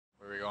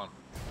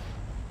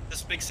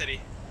This big city.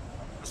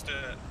 Let's do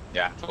it.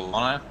 Yeah,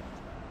 Kelowna.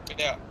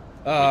 Yeah.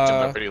 We jumped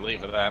up pretty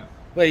late for that.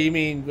 Wait, you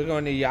mean we're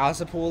going to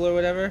Yasapool or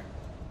whatever?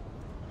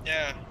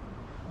 Yeah.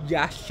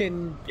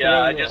 Yashin.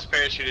 Yeah, I just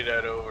parachuted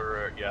out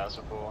over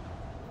Yasapool.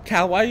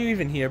 Cal, why are you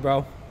even here,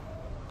 bro?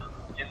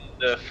 In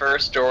the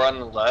first door on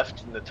the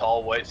left, in the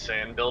tall white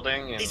sand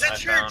building, and I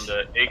found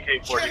an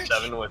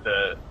AK-47 with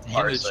a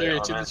RSA on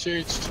it. In the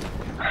church.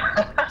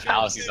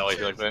 Alice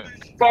always like that.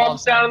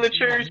 Bombs down in the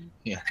church.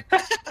 Yeah.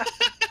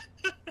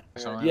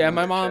 Yeah,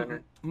 my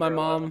mom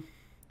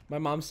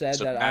said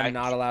that I'm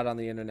not allowed on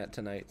the internet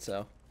tonight,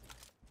 so.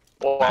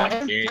 Well,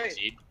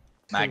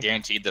 Not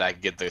guaranteed that I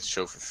could get the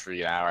show for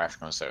free an hour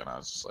after I'm set, and I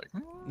was just like,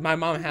 My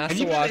mom has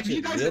to watch it real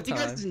You time.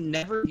 guys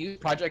never use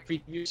Project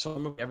Preview so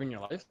much ever in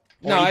your life?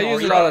 No, I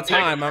use it all the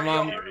time. My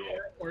mom.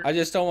 I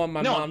just don't want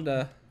my mom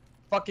to.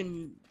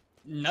 Fucking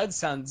Nudds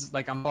sounds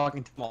like I'm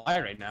talking to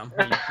Malai right now.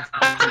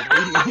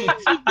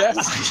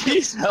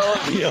 he's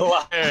telling me a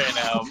liar right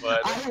now,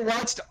 but I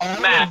watched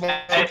all Matt,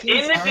 of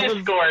in the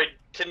Discord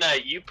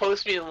tonight, you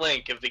post me a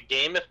link of the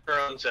Game of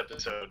Thrones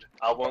episode.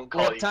 I won't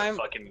call What you time?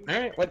 fucking.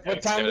 Alright, what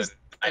time does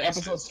the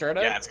episode start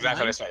at? yeah, that's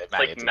exactly what I said.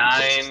 Like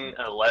 9,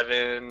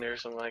 11, or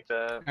something like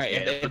that. Alright,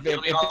 if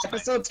the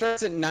episode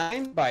starts at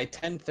 9, by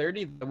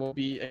 10:30, there will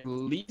be at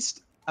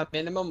least a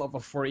minimum of a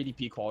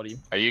 480p quality.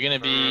 Are you gonna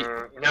be?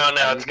 No,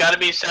 it's got to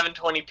be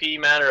 720p,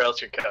 Matt, or else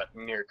you're cut.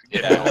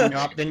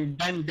 Yeah. then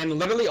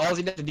literally all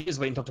you have to do is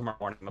wait until tomorrow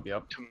morning. It'll be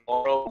up.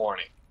 Tomorrow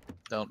morning.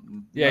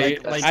 Don't. Yeah,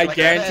 Like, I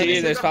guarantee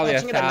you, there's I'm probably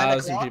watching it at 9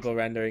 1,000 o'clock. people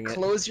rendering it.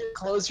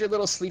 Close your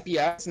little sleepy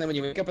ass, and then when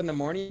you wake up in the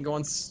morning, you go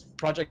on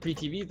Project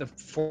Pre-TV. The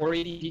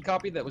 480p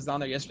copy that was down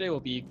there yesterday will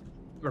be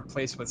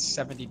replaced with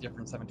 70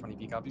 different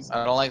 720p copies.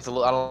 I don't like the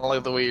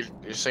way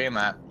you're saying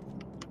that.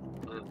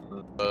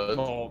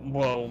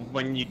 Well,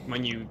 when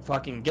you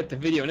fucking get the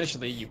video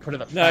initially, you put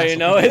it up. No, fast you so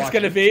know people it's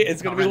gonna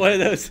watch be it. one of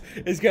those.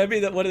 It's gonna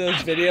be one of those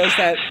videos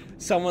that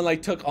someone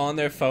like took on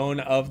their phone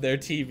of their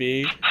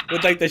TV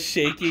with like the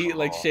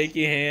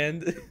shaky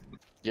hand.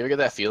 You ever get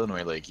that feeling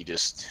where like you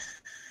just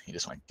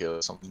want to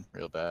kill something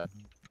real bad?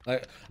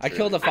 Like I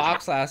killed a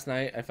fox last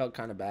night. I felt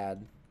kind of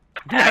bad.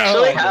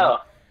 Actually,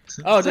 how?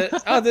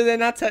 Did they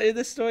not tell you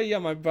this story? Yeah,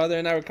 my brother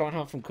and I were coming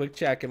home from Quick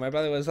Check, and my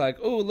brother was like,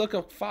 "Oh, look,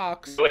 a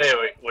fox." Wait,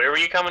 where were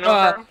you coming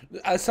over?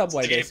 A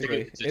Subway,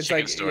 basically. It's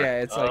like store.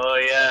 Yeah, it's like. Oh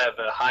yeah,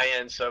 the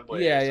high-end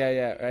Subway.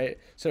 Yeah, right.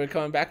 So we're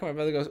coming back, and my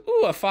brother goes,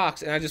 "Ooh, a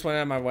fox!" And I just went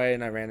out of my way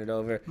and I ran it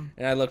over,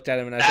 and I looked at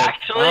him and I said,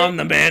 "I'm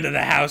the man of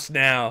the house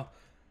now."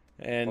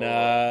 And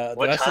the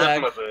what rest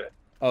time of was it?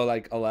 Oh,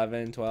 like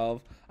 11,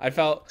 12. I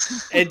felt,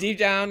 and deep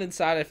down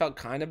inside, I felt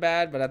kind of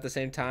bad, but at the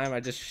same time, I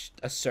just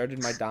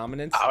asserted my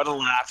dominance. I would have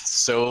laughed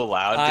so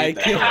loud.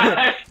 Dude,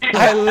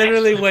 I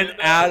literally went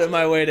out of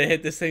my way to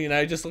hit this thing, and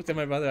I just looked at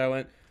my brother. I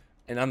went,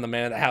 and I'm the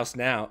man of the house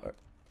now,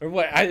 or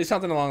what?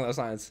 Something along those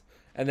lines.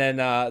 And then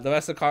the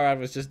rest of the car ride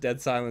was just dead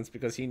silence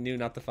because he knew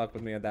not to fuck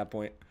with me at that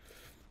point.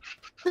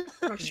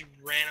 Because you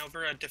ran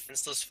over a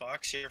defenseless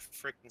fox, you're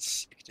freaking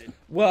sick, dude.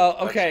 Well,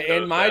 okay,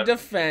 in my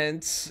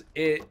defense,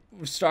 it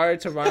started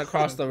to run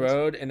across the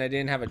road, and I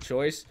didn't have a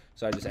choice,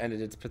 so I just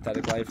ended its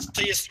pathetic life.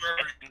 So you swear.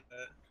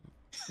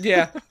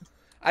 Yeah,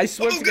 I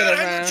swear to get I have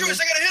around. no choice,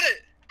 I gotta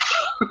hit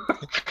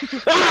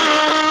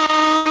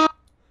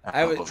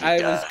it!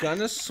 I was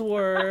gonna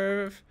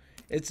swerve.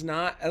 It's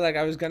not like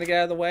I was gonna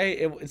get out of the way.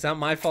 It's not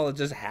my fault. It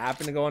just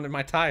happened to go under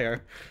my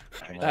tire.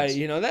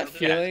 You know that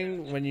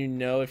feeling when you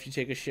know if you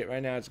take a shit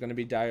right now, it's gonna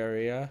be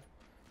diarrhea,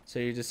 so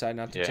you decide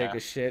not to take a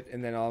shit,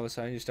 and then all of a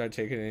sudden you start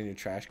taking it in your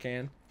trash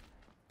can.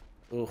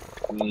 Oof.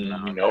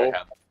 No.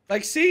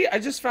 Like, see, I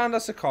just found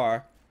us a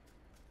car.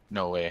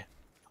 No way.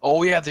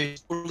 Oh yeah,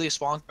 there's totally a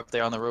spawn up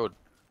there on the road.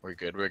 We're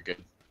good. We're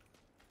good.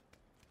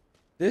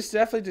 This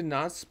definitely did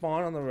not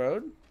spawn on the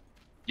road.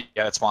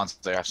 Yeah, it spawns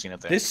there. I've seen it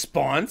there. This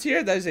spawns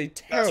here? That is a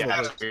terrible.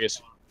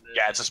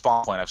 Yeah, it's a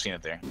spawn point. I've seen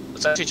it there.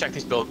 Let's actually check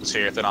these buildings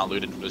here. If they're not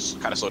looted, just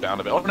kind of slow down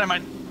a bit. Oh, never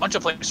mind. Bunch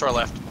of players to our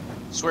left.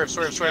 Swerve.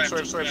 Left.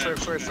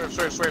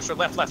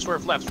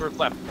 Swerve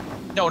left.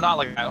 No, not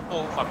like that.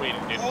 Oh, fuck, wait,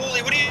 dude.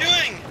 Holy, what are you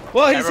doing?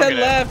 Well, he said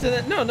left, and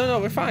then no,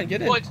 we're fine.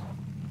 Get in. What?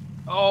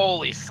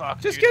 Holy fuck,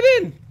 Just dude.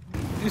 get in.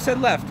 You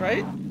said left,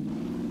 right?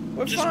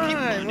 We're Just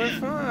fine. We're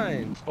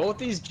fine. Both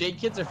these J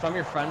kids are from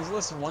your friends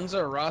list. One's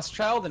a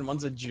Rothschild and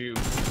one's a Jew.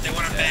 They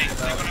wanna bang.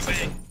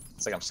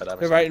 It's like I'm set up.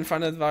 They're right in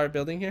front of our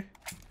building here.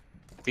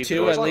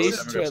 Two at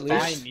least. I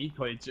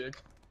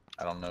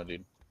don't know,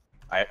 dude.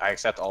 I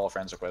accept all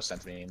friends requests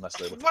sent to me unless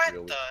they're looking What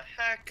real the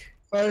heck?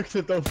 They're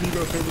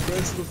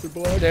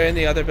in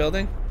the other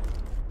building.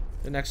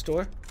 The next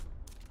door.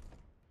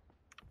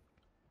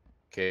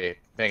 Okay,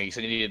 Bang, you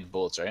said you needed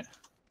bullets, right?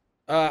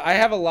 I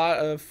have a lot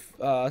of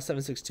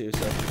 7.62,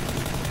 so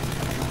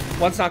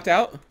one's knocked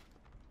out.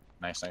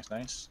 Nice.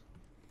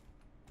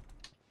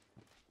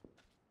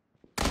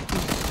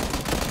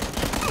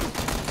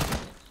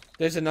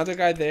 There's another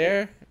guy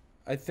there.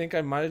 I think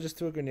I might have just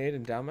threw a grenade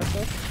and downed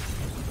myself.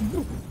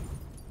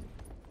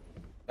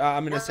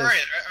 I'm gonna say. Are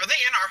they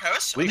in our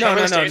house? No.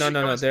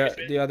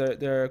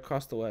 They're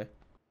across the way.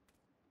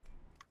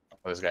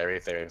 Oh, this guy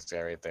right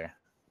there.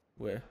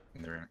 Where?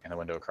 In the room, in the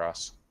window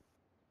across.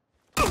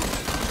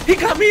 He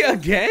got me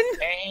again?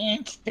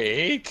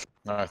 Pancake.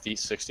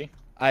 Northeast 60.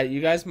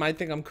 You guys might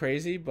think I'm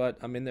crazy, but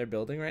I'm in their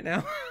building right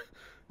now.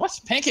 What's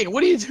Pancake?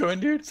 What are you doing,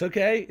 dude? It's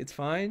okay. It's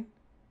fine.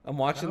 I'm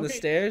watching the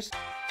stairs.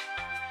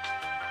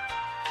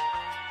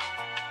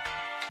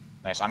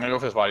 Nice. I'm gonna go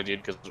for this body,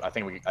 dude, because I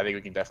think we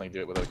can definitely do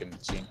it without getting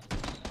seen.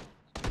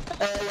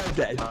 Oh, I'm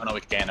dead. Oh no,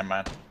 we can't. Never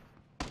mind.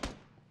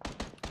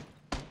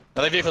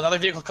 Another vehicle. Another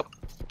vehicle.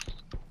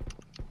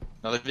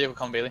 Another vehicle.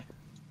 Come, Bailey.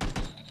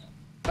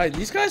 Alright,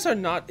 these guys are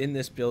not in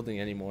this building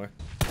anymore.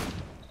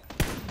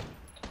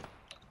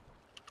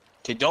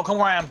 Okay, don't come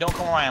where I am. Don't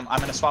come where I am.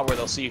 I'm in a spot where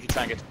they'll see if you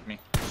try and get to me.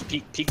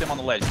 Just peek them on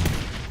the ledge.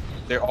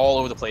 They're all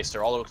over the place.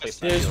 They're all over the place.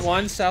 There's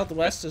one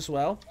southwest as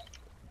well.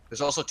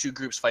 There's also two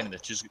groups fighting.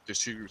 There's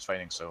two groups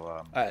fighting. So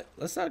Alright,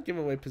 let's not give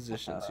away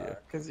positions here.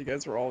 Because you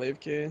guys were all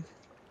AFK,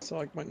 so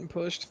I went and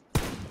pushed.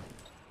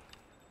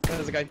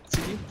 There's a guy.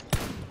 CT.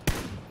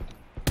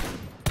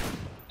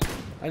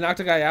 I knocked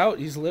a guy out.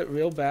 He's lit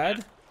real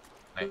bad.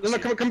 nice. No,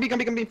 come B.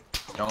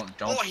 Don't.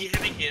 Oh, he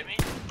hit me.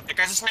 That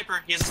guy's a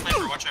sniper. He has a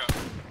sniper. Watch out.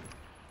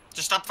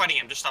 Just stop fighting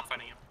him.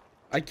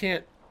 I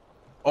can't.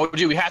 Oh,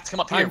 dude, we have to come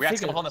up here. I'm We have to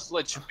come thinking- up on this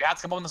ledge. We have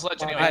to come up on this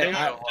ledge anyway.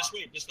 Just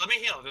wait. Just let me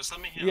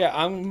heal. Yeah,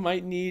 I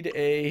might need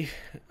a.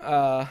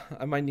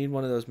 I might need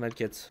one of those med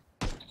kits.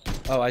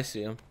 Oh, I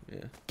see him.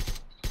 Yeah.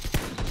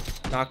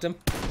 Knocked him.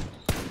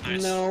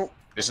 Nice. No.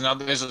 There's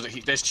another. There's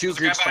two There's a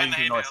groups guy fighting behind to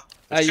the the north.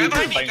 Guy You,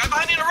 behind me. Guy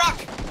behind me in a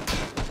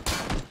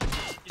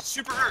rock. He's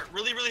super hurt.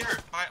 Really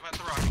hurt. By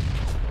the rock.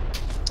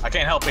 I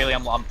can't help, Bailey.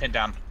 I'm pinned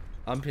down.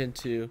 I'm pinned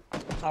too.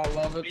 I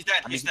love it. He's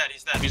dead. I'm He's dead.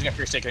 I'm using a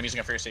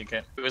first aid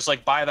kit. It was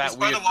like by that He's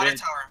by weird. the water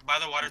tower. By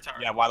the water tower.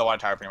 Yeah, by the water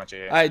tower, pretty much.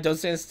 Yeah. Alright, don't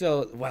stand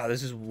still. Wow,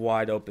 this is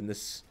wide open.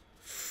 This.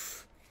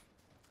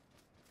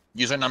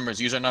 Use our numbers,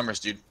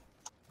 dude.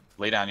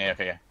 Lay down, yeah,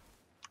 okay, yeah.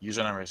 Use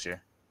our numbers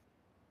here.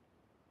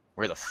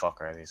 Where the fuck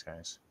are these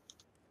guys?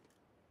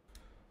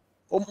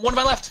 Oh, one to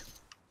my left!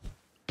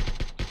 Oh,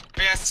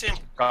 yeah, I see him.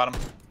 Got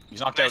him.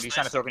 He's knocked Nice, out, he's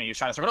trying to throw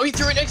it. Oh, he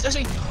threw it next to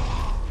me!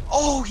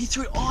 Oh, he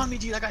threw it on me,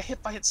 dude. I got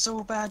hit by it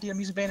so bad, dude. I'm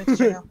using bandages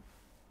right now.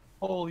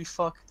 Holy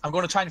fuck. I'm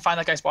going to try and find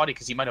that guy's body,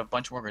 because he might have a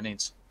bunch more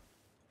grenades.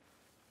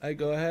 Alright,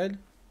 go ahead.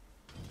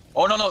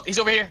 Oh, no, he's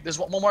over here. There's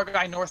one more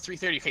guy, north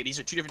 330. Okay, these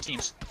are two different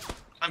teams.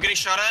 I'm getting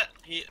shot at.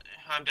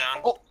 I'm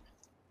down. Oh.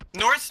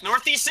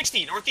 Northeast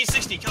 60.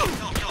 Kill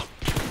him.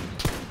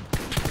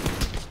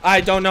 I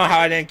don't know how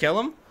I didn't kill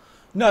him.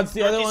 No, it's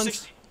the other Northeast ones.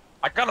 60.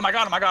 I got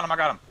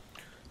him.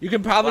 You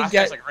can probably Last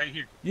get. guy's like right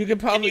here. You can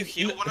Can probably. you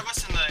heal one of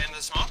us in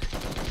the smoke?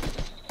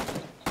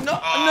 No,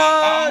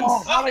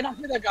 Oh, Nudds! how did I not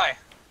hear that guy?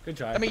 Good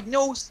try. That made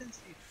no sense.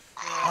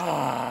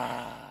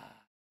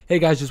 Hey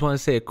guys, just want to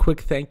say a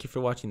quick thank you for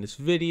watching this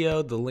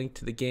video. The link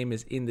to the game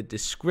is in the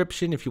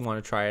description if you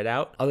want to try it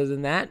out. Other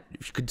than that,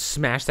 if you could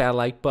smash that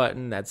like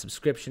button, that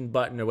subscription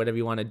button, or whatever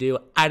you want to do.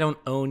 I don't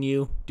own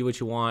you. Do what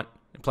you want.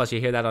 Plus, you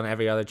hear that on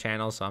every other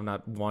channel, so I'm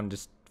not one to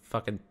just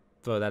fucking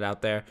throw that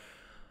out there.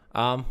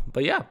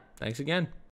 But yeah, thanks again.